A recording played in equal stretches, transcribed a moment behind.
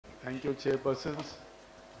Thank you, chairpersons.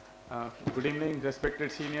 Good evening,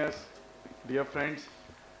 respected seniors, dear friends.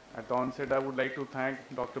 At the onset, I would like to thank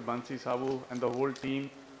Dr. Bansi Sabu and the whole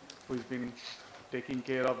team who has been taking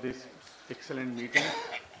care of this excellent meeting.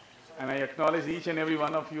 And I acknowledge each and every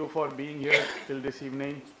one of you for being here till this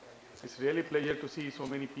evening. It's really a pleasure to see so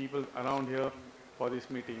many people around here for this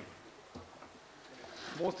meeting.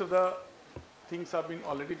 Most of the things have been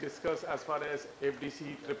already discussed as far as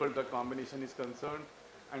FDC triple drug combination is concerned.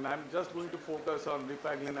 And I'm just going to focus on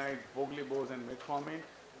ripaglinide, voglibose, and metformin.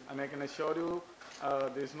 And I can assure you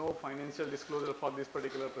there is no financial disclosure for this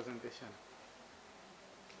particular presentation.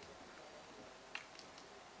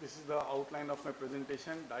 This is the outline of my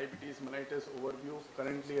presentation: diabetes mellitus overview,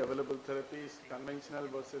 currently available therapies, conventional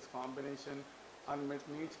versus combination, unmet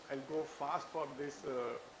needs. I'll go fast for these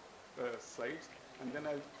slides, and then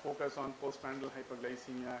I'll focus on postprandial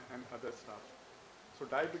hyperglycemia and other stuff. So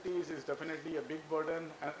diabetes is definitely a big burden,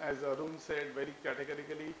 and as Arun said very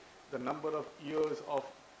categorically, the number of years of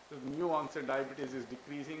new onset diabetes is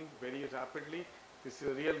decreasing very rapidly. This is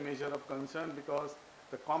a real measure of concern because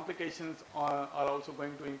the complications are also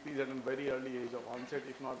going to increase at a very early age of onset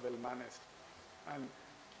if not well managed. And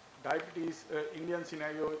diabetes, Indian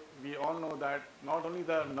scenario, we all know that not only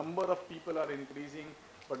the number of people are increasing,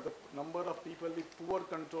 but the number of people with poor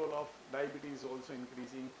control of diabetes is also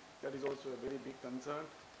increasing. That is also a very big concern.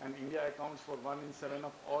 And India accounts for 1 in 7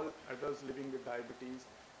 of all adults living with diabetes.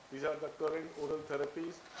 These are the current oral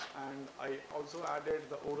therapies, and I also added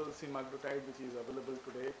the oral semaglutide which is available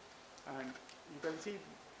today. And you can see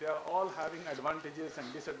they are all having advantages and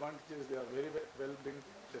disadvantages. They are very well been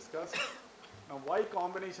discussed. Now, why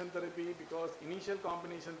combination therapy? Because initial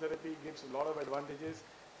combination therapy gives a lot of advantages.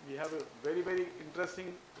 We have a very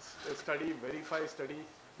interesting study, verified study,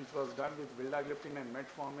 which was done with vildagliptin and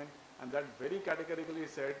metformin, and that very categorically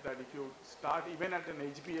said that if you start even at an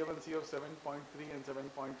HbA1c of 7.3 and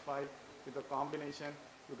 7.5 with a combination,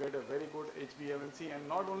 you get a very good HbA1c, and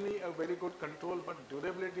not only a very good control, but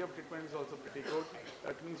durability of treatment is also pretty good.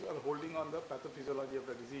 That means you are holding on the pathophysiology of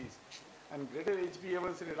the disease. And greater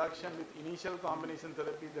HbA1c reduction with initial combination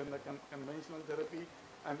therapy than the conventional therapy.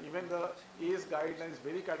 And even the ACE guidelines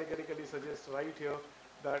very categorically suggest right here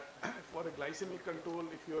that for a glycemic control,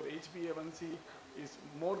 if your HbA1c is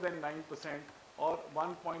more than 9% or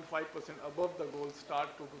 1.5% above the goal, start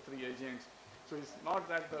 2 to 3 agents. So it's not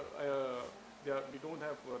that we don't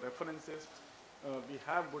have references. We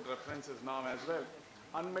have good references now as well.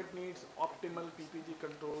 Unmet needs, optimal PPG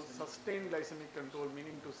control, sustained glycemic control,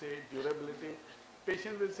 meaning to say durability.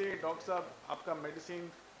 Patient will say, Doctor साहब, आपका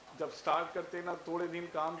medicine जब start करते हैं ना थोड़े दिन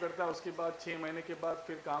काम करता है, उसके बाद 6 महीने के बाद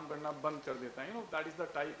फिर काम करना बंद कर देता है. You know, that is the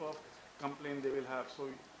type of complaint they will have. So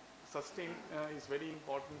sustain is very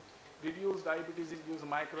important. Reduce diabetes, reduce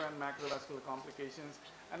micro and macrovascular complications.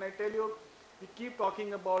 And I tell you, we keep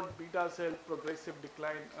talking about beta cell progressive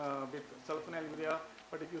decline with sulfonylurea,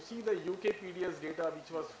 but if you see the UK PDS data,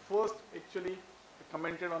 which was first actually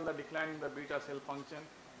commented on the decline in the beta cell function,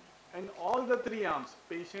 in all the 3 arms,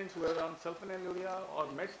 patients who were on sulfonylurea or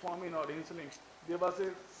metformin or insulin, there was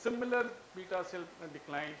a similar beta cell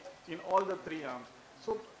decline in all the 3 arms.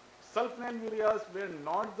 So sulfonylureas were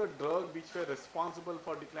not the drug which were responsible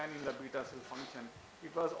for declining the beta cell function.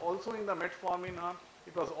 It was also in the metformin arm.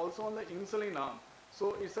 It was also on the insulin arm.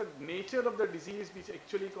 So it's a nature of the disease which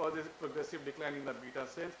actually causes progressive decline in the beta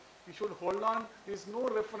cells. We should hold on. There is no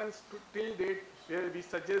reference to till date where we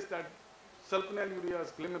suggest that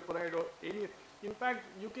sulfonylureas, glimepiride or any. In fact,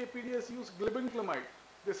 UK PDS used glibenclamide.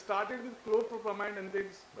 They started with chlorpropamide and they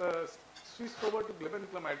switched over to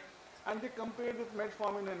glibenclamide. And they compared with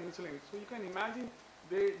metformin and insulin. So you can imagine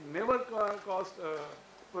they never caused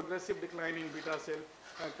progressive decline in beta cell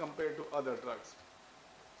compared to other drugs.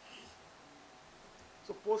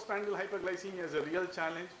 So postprandial hyperglycemia is a real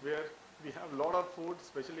challenge where we have a lot of food,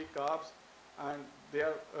 especially carbs, and they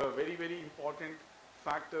are a very important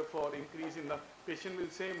factor for increase in the patient will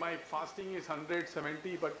say my fasting is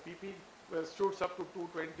 170, but PP shoots up to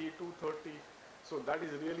 220, 230. So that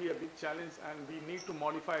is really a big challenge, and we need to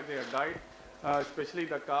modify their diet, especially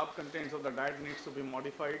the carb contents of the diet needs to be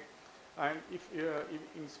modified. And if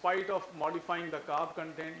in spite of modifying the carb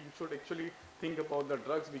content, you should actually think about the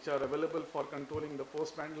drugs which are available for controlling the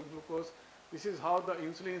postprandial glucose. This is how the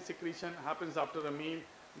insulin secretion happens after a meal.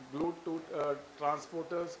 Glucose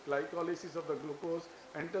transporters, glycolysis of the glucose,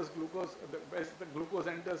 enters glucose, as the glucose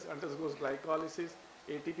undergoes glycolysis,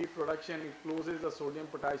 ATP production, it closes the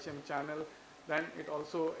sodium-potassium channel. Then it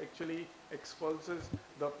also actually expulses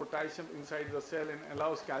the potassium inside the cell and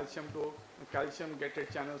allows calcium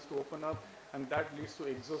gated channels to open up, and that leads to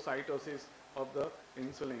exocytosis of the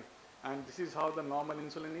insulin. And this is how the normal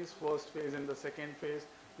insulin is, first phase and the second phase.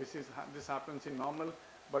 This happens in normal,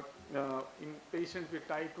 but in patients with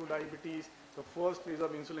type 2 diabetes, the first phase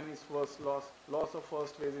of insulin is first loss of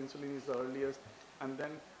first phase insulin is the earliest, and then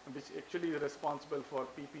which actually is responsible for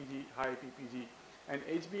PPG, high PPG. And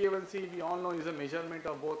HbA1c, we all know, is a measurement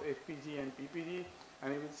of both FPG and PPG,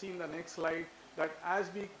 and you will see in the next slide that as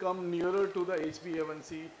we come nearer to the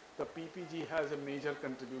HbA1c, the PPG has a major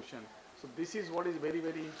contribution. So this is what is very,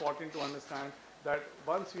 very important to understand, that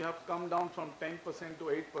once we have come down from 10% to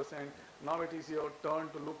 8%, now it is your turn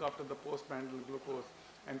to look after the postprandial glucose.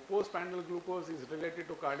 And postprandial glucose is related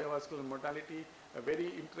to cardiovascular mortality, a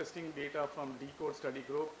very interesting data from DCODE study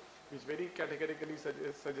group, which very categorically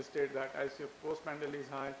suggested that as your postprandial is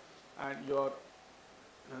high and your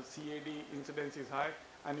CAD incidence is high,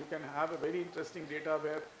 and you can have a very interesting data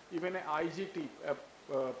where even an IGT,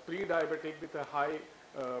 a pre-diabetic with a high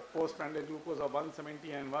postprandial glucose of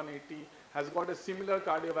 170 and 180 has got a similar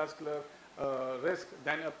cardiovascular risk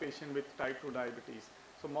than a patient with type 2 diabetes.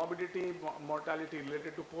 So morbidity, mortality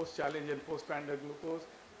related to post-challenge and postprandial glucose,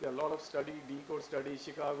 there are a lot of study, DCODE study,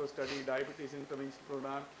 Chicago study, diabetes intervention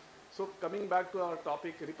program. So coming back to our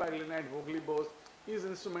topic, ripaglinide voglibose is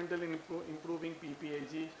instrumental in improving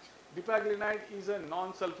PPAG. Ripaglinide is a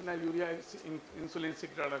non-sulfonylurea insulin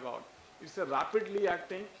secretagogue. It's a rapidly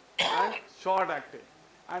acting and short acting.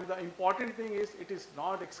 And the important thing is it is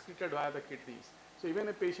not excreted via the kidneys. So even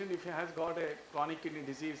a patient, if he has got a chronic kidney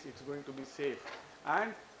disease, it's going to be safe.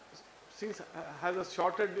 And since it has a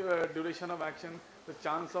shorter duration of action, the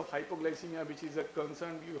chance of hypoglycemia, which is a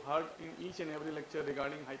concern you heard in each and every lecture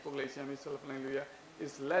regarding hypoglycemia, sulfonylurea,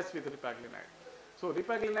 is less with ripaglinide. So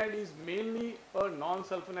ripaglinide is mainly a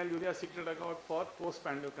non-sulfonylurea secretagogue for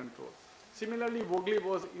postprandial control. Similarly,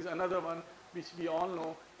 voglibose is another one which we all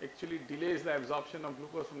know actually delays the absorption of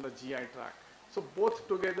glucose from the GI tract. So both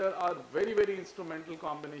together are very, very instrumental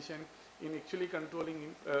combination in actually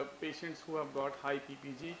controlling patients who have got high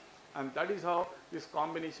PPG, and that is how this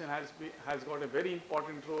combination has got a very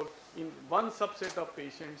important role in one subset of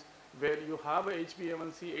patients where you have a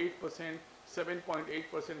HbA1c 8%,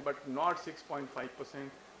 7.8%, but not 6.5%.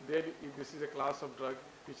 There, this is a class of drug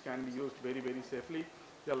which can be used very, very safely.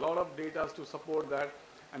 There are a lot of data to support that,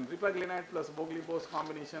 and ripaglinide plus voglibose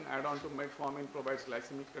combination add-on to metformin provides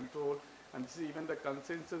glycemic control, and this is even the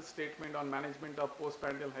consensus statement on management of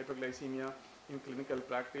postprandial hyperglycemia in clinical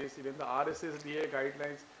practice. Even the RSSDA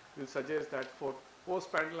guidelines will suggest that for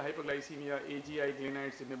postprandial hyperglycemia, AGI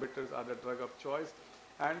glinides inhibitors are the drug of choice.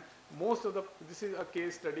 And this is a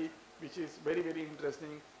case study which is very, very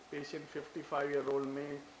interesting. Patient, 55-year-old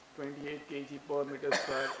male, 28 kg per meter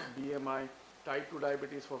square, BMI, type 2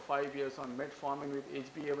 diabetes for 5 years on metformin with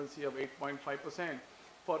HbA1c of 8.5%.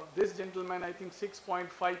 For this gentleman, I think 6.5%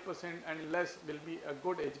 and less will be a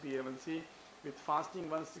good HbA1c, with fasting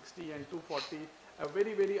 160 and 240, a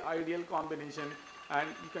very, very ideal combination. And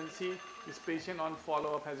you can see this patient on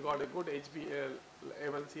follow-up has got a good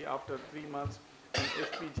HbA1c after 3 months, and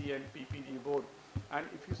FPG and PPG both. And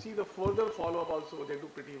if you see the further follow-up also, they do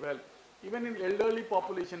pretty well. Even in elderly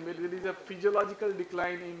population where there is a physiological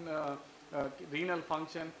decline in renal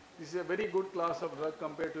function, this is a very good class of drug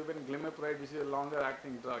compared to even glimepiride, which is a longer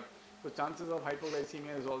acting drug. So chances of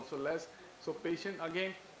hypoglycemia is also less. So patient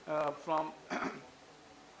again from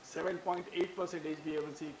 7.8%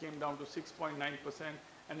 HbA1c came down to 6.9%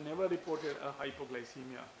 and never reported a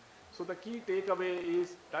hypoglycemia. So the key takeaway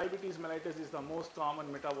is diabetes mellitus is the most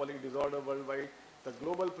common metabolic disorder worldwide. The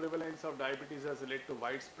global prevalence of diabetes has led to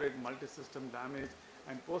widespread multi-system damage,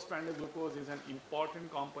 and postprandial glucose is an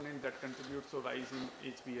important component that contributes to rise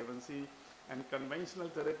in HbA1c, and conventional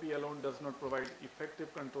therapy alone does not provide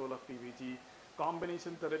effective control of PVG.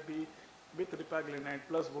 Combination therapy with ripaglinide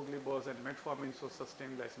plus voglibose and metformin shows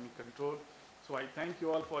sustained glycemic control. So I thank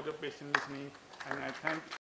you all for your patient listening, and I thank